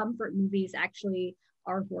favorite comfort movies actually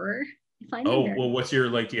are horror. Well, what's your,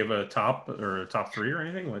 like, do you have a top top three or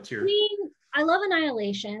anything? What's your? I love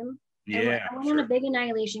Annihilation. Yeah, I went on a big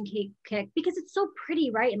Annihilation kick because it's so pretty,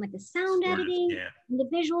 right? And like the sound editing and the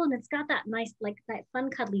visual, and it's got that nice, like that fun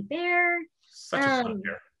cuddly bear. Such a fun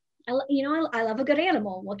bear. I love a good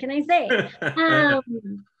animal. What can I say?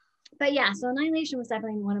 But yeah, so Annihilation was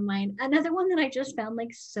definitely one of mine. Another one that I just found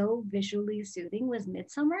like so visually soothing was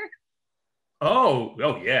Midsummer. Oh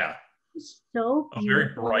yeah. So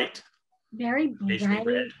beautiful. Very bright.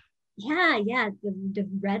 Red. Yeah. The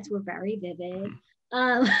reds were very vivid.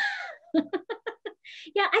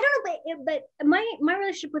 Yeah, I don't know, but my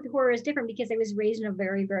relationship with horror is different because I was raised in a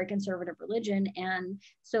very, very conservative religion, and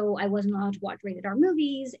so I wasn't allowed to watch rated R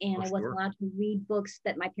movies, and I wasn't allowed to read books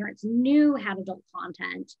that my parents knew had adult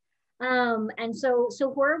content. And so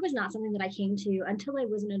horror was not something that I came to until I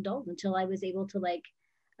was an adult, until I was able to like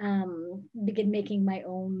begin making my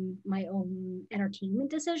own entertainment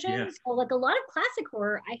decisions. Yeah. So like a lot of classic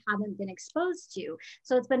horror I haven't been exposed to.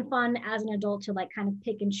 So it's been fun as an adult to like kind of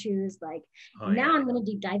pick and choose, like I'm going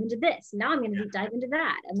to deep dive into this. Now I'm going to deep dive into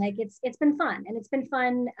that. And like, it's been fun, and it's been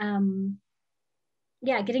fun.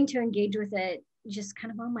 Getting to engage with it just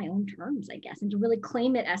kind of on my own terms, I guess, and to really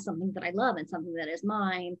claim it as something that I love and something that is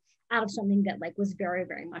mine out of something that like was very,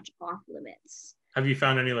 very much off limits. Have you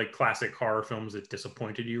found any like classic horror films that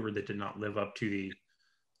disappointed you or that did not live up to the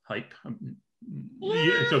hype?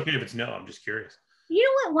 It's okay if it's no, I'm just curious. You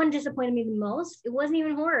know what one disappointed me the most? It wasn't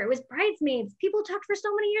even horror. It was Bridesmaids. People talked for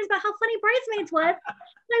so many years about how funny Bridesmaids was.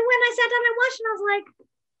 And when I sat down and watched it, I was like,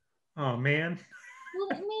 oh man. Well,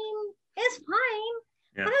 I mean, it's fine.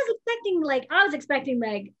 Yeah. But I was expecting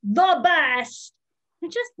like the best.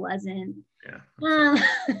 It just wasn't. Yeah.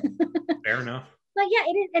 Fair enough. But yeah,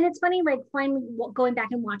 it is, and it's funny, like going back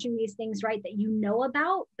and watching these things, right, that you know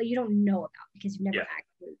about, but you don't know about because you've never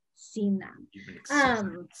actually seen them. You've been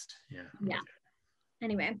experienced. Yeah.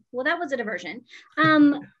 Anyway, well, that was a diversion.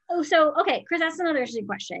 Okay, Chris asked another interesting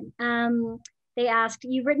question. They asked,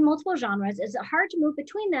 you've written multiple genres. Is it hard to move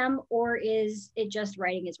between them, or is it just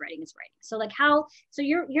writing is writing? So like so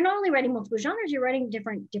you're not only writing multiple genres, you're writing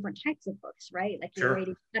different types of books, right? Like you're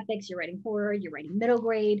writing epics, you're writing horror, you're writing middle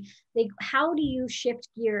grade. Like, how do you shift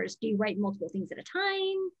gears? Do you write multiple things at a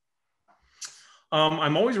time?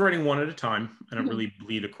 I'm always writing one at a time. I don't really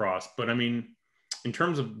bleed across, but I mean, in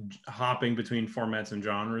terms of hopping between formats and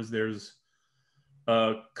genres, there's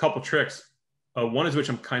a couple tricks. One is which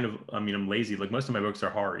I'm lazy. Like most of my books are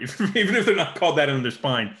horror, even if they're not called that under their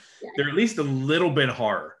spine. Yeah. They're at least a little bit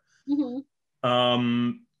horror.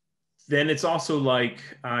 Mm-hmm. Then it's also like,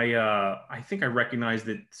 I think I recognize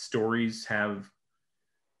that stories have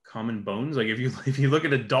common bones. Like if you look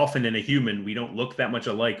at a dolphin and a human, we don't look that much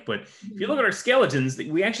alike. But if you look at our skeletons,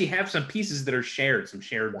 we actually have some pieces that are shared, some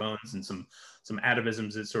shared bones and some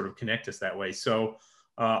atavisms that sort of connect us that way. So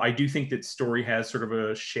I do think that story has sort of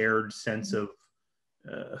a shared sense of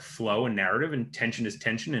flow and narrative, and tension is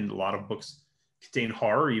tension, and a lot of books contain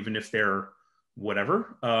horror, even if they're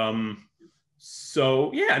whatever. I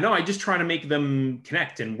just try to make them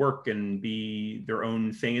connect and work and be their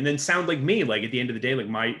own thing, and then sound like me. Like at the end of the day, like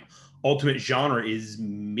ultimate genre is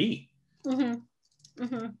me. Mm-hmm.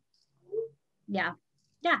 Mm-hmm. Yeah.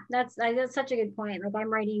 That's such a good point. Like,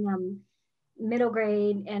 I'm writing middle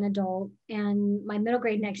grade and adult, and my middle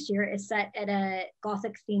grade next year is set at a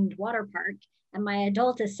Gothic themed water park, and my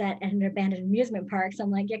adult is set at an abandoned amusement park. So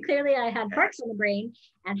I'm like, yeah, clearly I had parks on the brain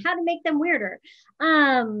and how to make them weirder.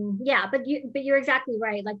 Yeah, but you're exactly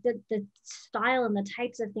right. Like, the style and the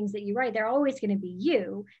types of things that you write, they're always going to be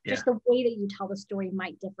you. Just the way that you tell the story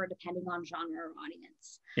might differ depending on genre or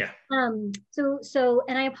audience. Yeah. So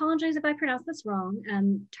and I apologize if I pronounce this wrong.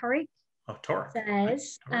 Tariq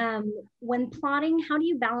says, when plotting, how do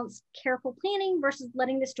you balance careful planning versus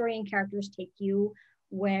letting the story and characters take you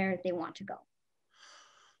where they want to go?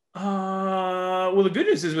 Well, the good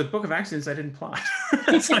news is with Book of Accidents, I didn't plot.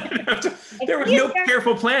 So there was no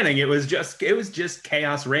careful planning. It was just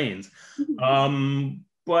chaos reigns.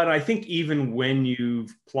 But I think even when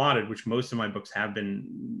you've plotted, which most of my books have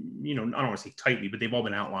been, I don't want to say tightly, but they've all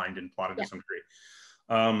been outlined and plotted to some degree.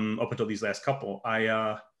 Up until these last couple,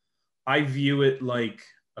 I view it like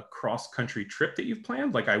a cross-country trip that you've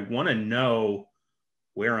planned. Like, I want to know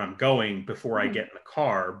where I'm going before I get in the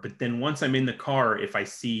car. But then once I'm in the car, if I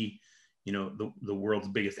see, the world's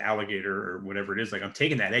biggest alligator or whatever it is, like, I'm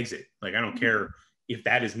taking that exit. Like, I don't care if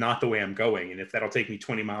that is not the way I'm going. And if that'll take me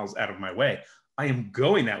 20 miles out of my way, I am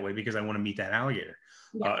going that way because I want to meet that alligator.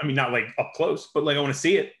 I mean, not like up close, but like I want to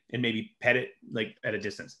see it and maybe pet it like at a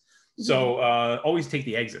distance. So always take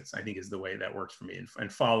the exits, I think, is the way that works for me,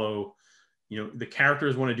 and follow, the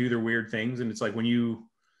characters want to do their weird things. And it's like when you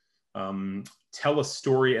tell a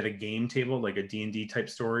story at a game table, like a D&D type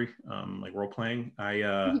story, like role playing,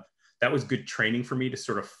 that was good training for me to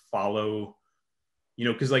sort of follow,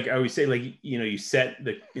 because like I always say, like, you set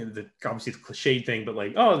the obviously the cliched thing, but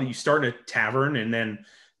like, oh, you start in a tavern and then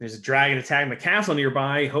there's a dragon attacking the castle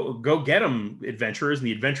nearby, go get them, adventurers. And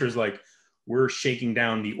the adventurers, like, we're shaking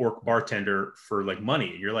down the orc bartender for like money.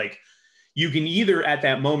 And you're like, you can either at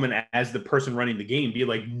that moment as the person running the game be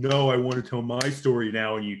like, no, I want to tell my story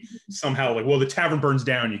now. And you somehow like, well, the tavern burns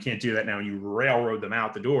down, you can't do that now. And you railroad them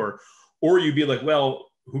out the door. Or you'd be like, well,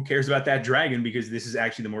 who cares about that dragon? Because this is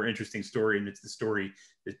actually the more interesting story. And it's the story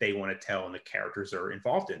that they want to tell and the characters are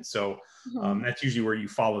involved in. So that's usually where you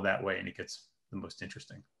follow that way and it gets the most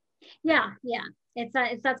interesting. Yeah. It's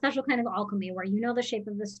that special kind of alchemy where the shape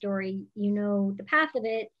of the story, the path of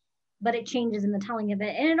it, but it changes in the telling of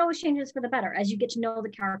it. And it always changes for the better as you get to know the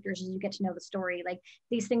characters, as you get to know the story. Like,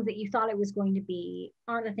 these things that you thought it was going to be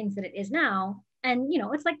aren't the things that it is now. And,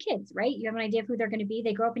 it's like kids, right? You have an idea of who they're going to be.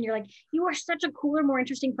 They grow up and you're like, you are such a cooler, more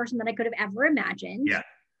interesting person than I could have ever imagined. Yeah.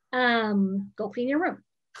 Go clean your room.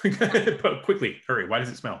 Quickly, hurry. Why does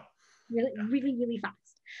it smell? Really, really, really fast.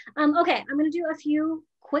 Okay, I'm going to do a few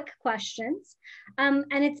quick questions. And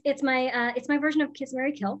it's my version of Kiss,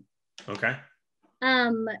 Marry, Kill. Okay.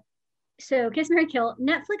 So Kiss, Marry, Kill,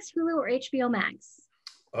 Netflix, Hulu, or HBO Max?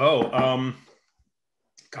 Oh,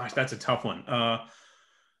 gosh, that's a tough one.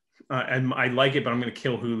 And I like it, but I'm going to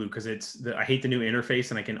kill Hulu because I hate the new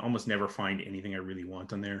interface and I can almost never find anything I really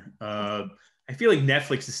want on there. I feel like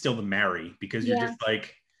Netflix is still the marry because you're just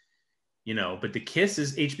like, but the Kiss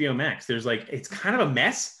is HBO Max. There's like, it's kind of a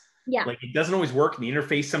mess. Yeah. Like, it doesn't always work. The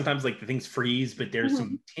interface, sometimes like the things freeze, but there's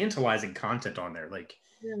some tantalizing content on there. Like,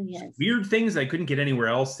 really is. Weird things I couldn't get anywhere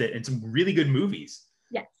else and some really good movies.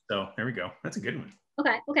 Yes. So there we go. That's a good one.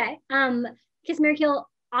 Okay. Kiss, Marry, Kill,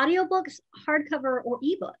 audiobooks, hardcover, or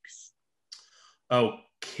ebooks? Oh,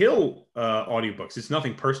 kill audiobooks. It's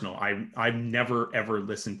nothing personal. I've never ever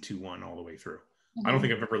listened to one all the way through. I don't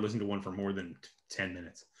think I've ever listened to one for more than 10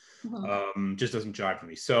 minutes. Just doesn't jive for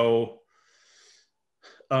me. So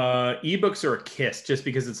ebooks are a kiss, just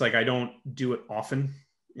because it's like I don't do it often.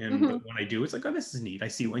 And when I do, it's like, oh, this is neat. I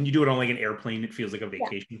see when you do it on like an airplane, it feels like a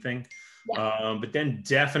vacation thing. Yeah. But then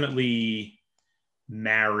definitely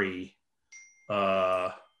marry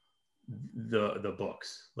the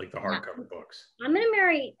books, like the hardcover books. I'm gonna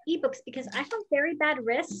marry ebooks because I have very bad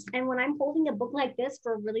wrists, and when I'm holding a book like this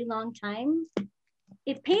for a really long time,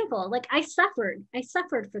 it's painful. Like, I suffered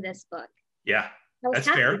for this book. Yeah, that's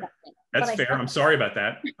fair. That's fair. I'm sorry about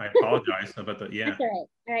that. I apologize about that. Yeah. That's all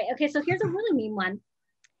right. Okay, so here's a really mean one.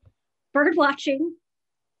 Bird watching,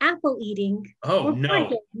 apple eating. Oh no.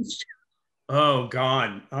 Oh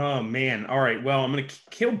God. Oh man. All right. Well, I'm gonna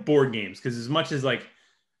kill board games because as much as like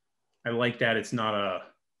I like that, it's not a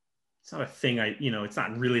thing. It's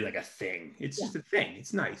not really like a thing. It's just a thing.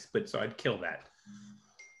 It's nice, but so I'd kill that.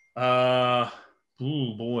 Oh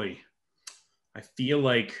boy. I feel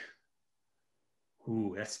like,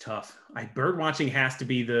 that's tough. Bird watching has to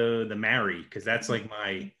be the marry because that's like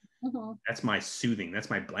my That's my soothing. That's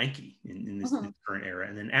my blankie in this current era.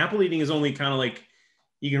 And then apple eating is only kind of like,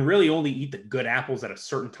 you can really only eat the good apples at a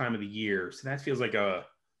certain time of the year. So that feels like a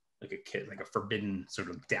forbidden sort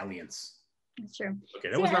of dalliance. That's true.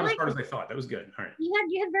 Okay, that was not as hard as I thought. That was good. All right.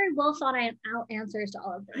 You had very well thought out answers to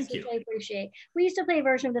all of this, Thank you. which I appreciate. We used to play a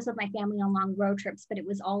version of this with my family on long road trips, but it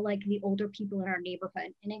was all like the older people in our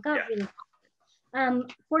neighborhood, and it got really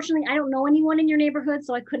awkward. Fortunately, I don't know anyone in your neighborhood,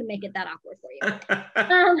 so I couldn't make it that awkward for you.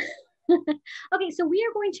 Okay, so we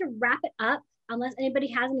are going to wrap it up, unless anybody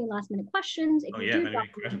has any last minute questions. If you do, drop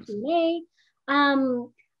them in Q&A.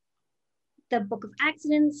 The Book of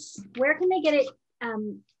Accidents, where can they get it?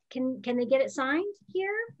 Can they get it signed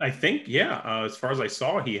here? I think, yeah. As far as I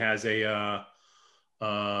saw, he has a.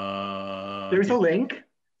 There's a link.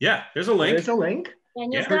 Yeah, there's a link. There's a link.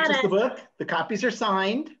 Daniel's Purchase the book. The copies are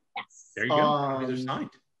signed. Yes. There you go. Copies are signed.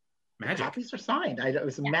 Magic. The copies are signed. It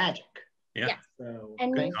was magic. Yeah. So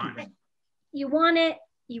and thank you. You want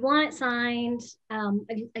it signed.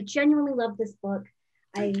 I genuinely love this book.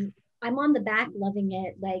 I'm on the back loving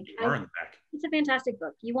it. Like, you are on the back. It's a fantastic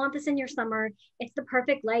book. You want this in your summer. It's the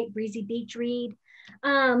perfect light breezy beach read.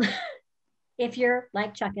 If you're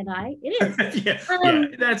like Chuck and I, it is.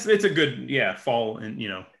 It's a good fall, and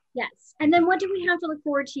Yes. And then what do we have to look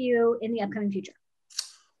forward to you in the upcoming future?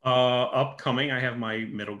 Upcoming, I have my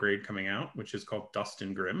middle grade coming out, which is called Dust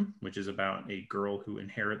and Grim, which is about a girl who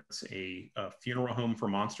inherits a funeral home for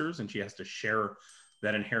monsters, and she has to share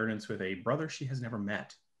that inheritance with a brother she has never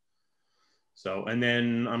met. So, and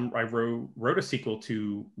then I wrote a sequel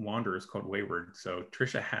to Wanderers called Wayward. So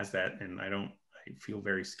Trisha has that, and I feel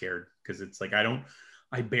very scared because it's like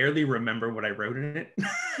I barely remember what I wrote in it.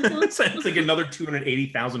 It's like another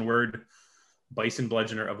 280,000 word bison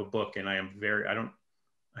bludgeoner of a book, and I have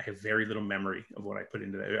very little memory of what I put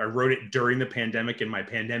into that. I wrote it during the pandemic, and my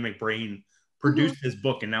pandemic brain produced this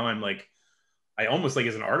book, and now I'm like, I almost like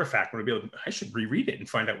as an artifact want to be like, I should reread it and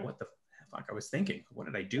find out what the fuck I was thinking. What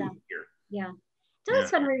did I do here? Yeah. So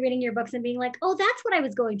it's fun rereading your books and being like, oh, that's what I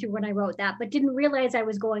was going through when I wrote that, but didn't realize I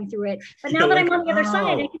was going through it. But now that I'm on the other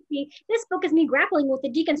side, I can see this book is me grappling with the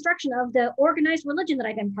deconstruction of the organized religion that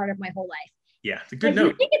I've been part of my whole life. Yeah, it's a good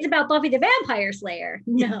note. You think it's about Buffy the Vampire Slayer?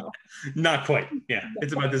 No. Not quite. Yeah,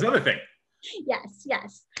 it's about this other thing.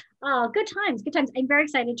 Yes. Oh, good times. I'm very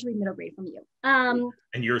excited to read middle grade from you.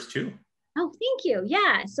 And yours too. Oh, thank you.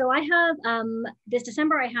 Yeah. So I have this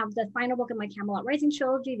December, I have the final book of my Camelot Rising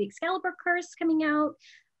trilogy, The Excalibur Curse, coming out.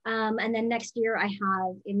 And then next year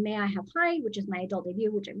in May, I have Hide, which is my adult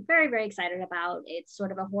debut, which I'm very, very excited about. It's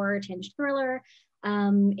sort of a horror tinged thriller.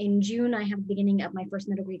 In June, I have the beginning of my first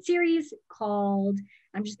middle grade series called,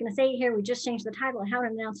 I'm just going to say it here, we just changed the title. I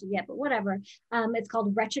haven't announced it yet, but whatever. It's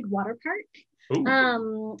called Wretched Water Park.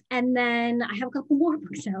 And then I have a couple more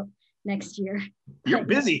books out next year. You're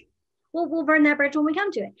busy. We'll burn that bridge when we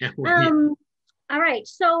come to it. All right.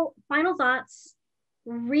 So final thoughts.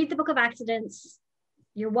 Read the Book of Accidents.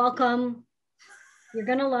 You're welcome. You're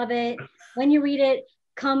going to love it. When you read it,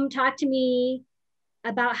 come talk to me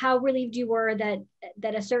about how relieved you were that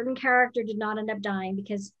a certain character did not end up dying,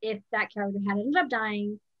 because if that character had ended up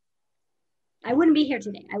dying, I wouldn't be here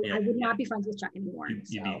today. I would not be friends with Chuck anymore.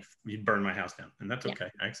 You'd burn my house down, and that's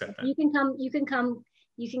okay. I accept that. You can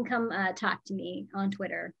come talk to me on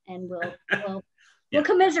Twitter, and we'll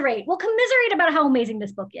commiserate. We'll commiserate about how amazing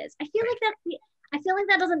this book is. I feel like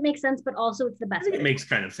that doesn't make sense, but also it's the best. It makes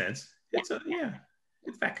kind of sense. It's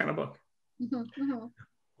that kind of book.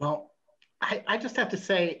 Well, I just have to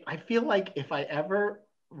say, I feel like if I ever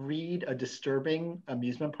read a disturbing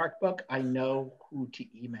amusement park book, I know who to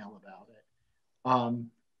email about it.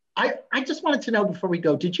 I just wanted to know before we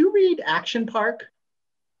go, did you read Action Park,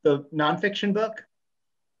 the nonfiction book?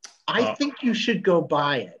 I think you should go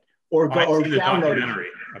buy it or download it.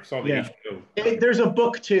 I saw the HBO. There's a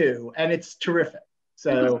book too, and it's terrific.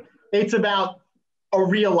 So it's about a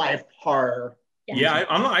real life horror. Yeah,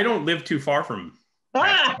 I don't live too far from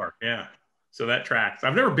Action Park. Yeah, so that tracks.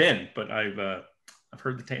 I've never been, but I've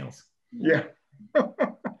heard the tales. Yeah.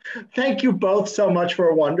 Thank you both so much for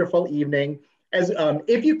a wonderful evening.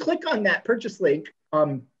 If you click on that purchase link,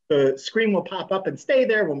 the screen will pop up and stay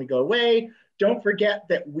there when we go away. Don't forget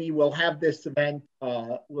that we will have this event.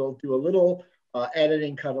 We'll do a little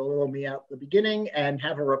editing, cut a little me out at the beginning, and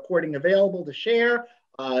have a recording available to share.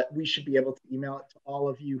 We should be able to email it to all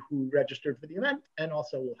of you who registered for the event, and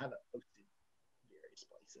also we'll have it posted in various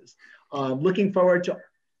places. Looking forward to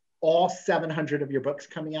all 700 of your books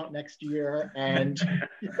coming out next year, and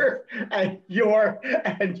your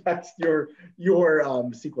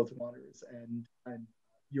sequel to Wanderers, and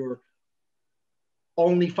your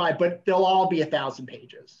only 5, but they'll all be 1,000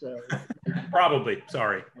 pages. So probably.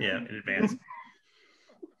 Sorry. Yeah, in advance.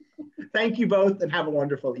 Thank you both and have a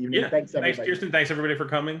wonderful evening. Yeah. Thanks, everybody. Thanks, Kiersten. Thanks, everybody, for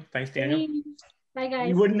coming. Thanks, Daniel. Thanks. Bye, guys.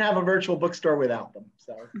 We wouldn't have a virtual bookstore without them.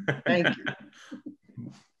 So thank you.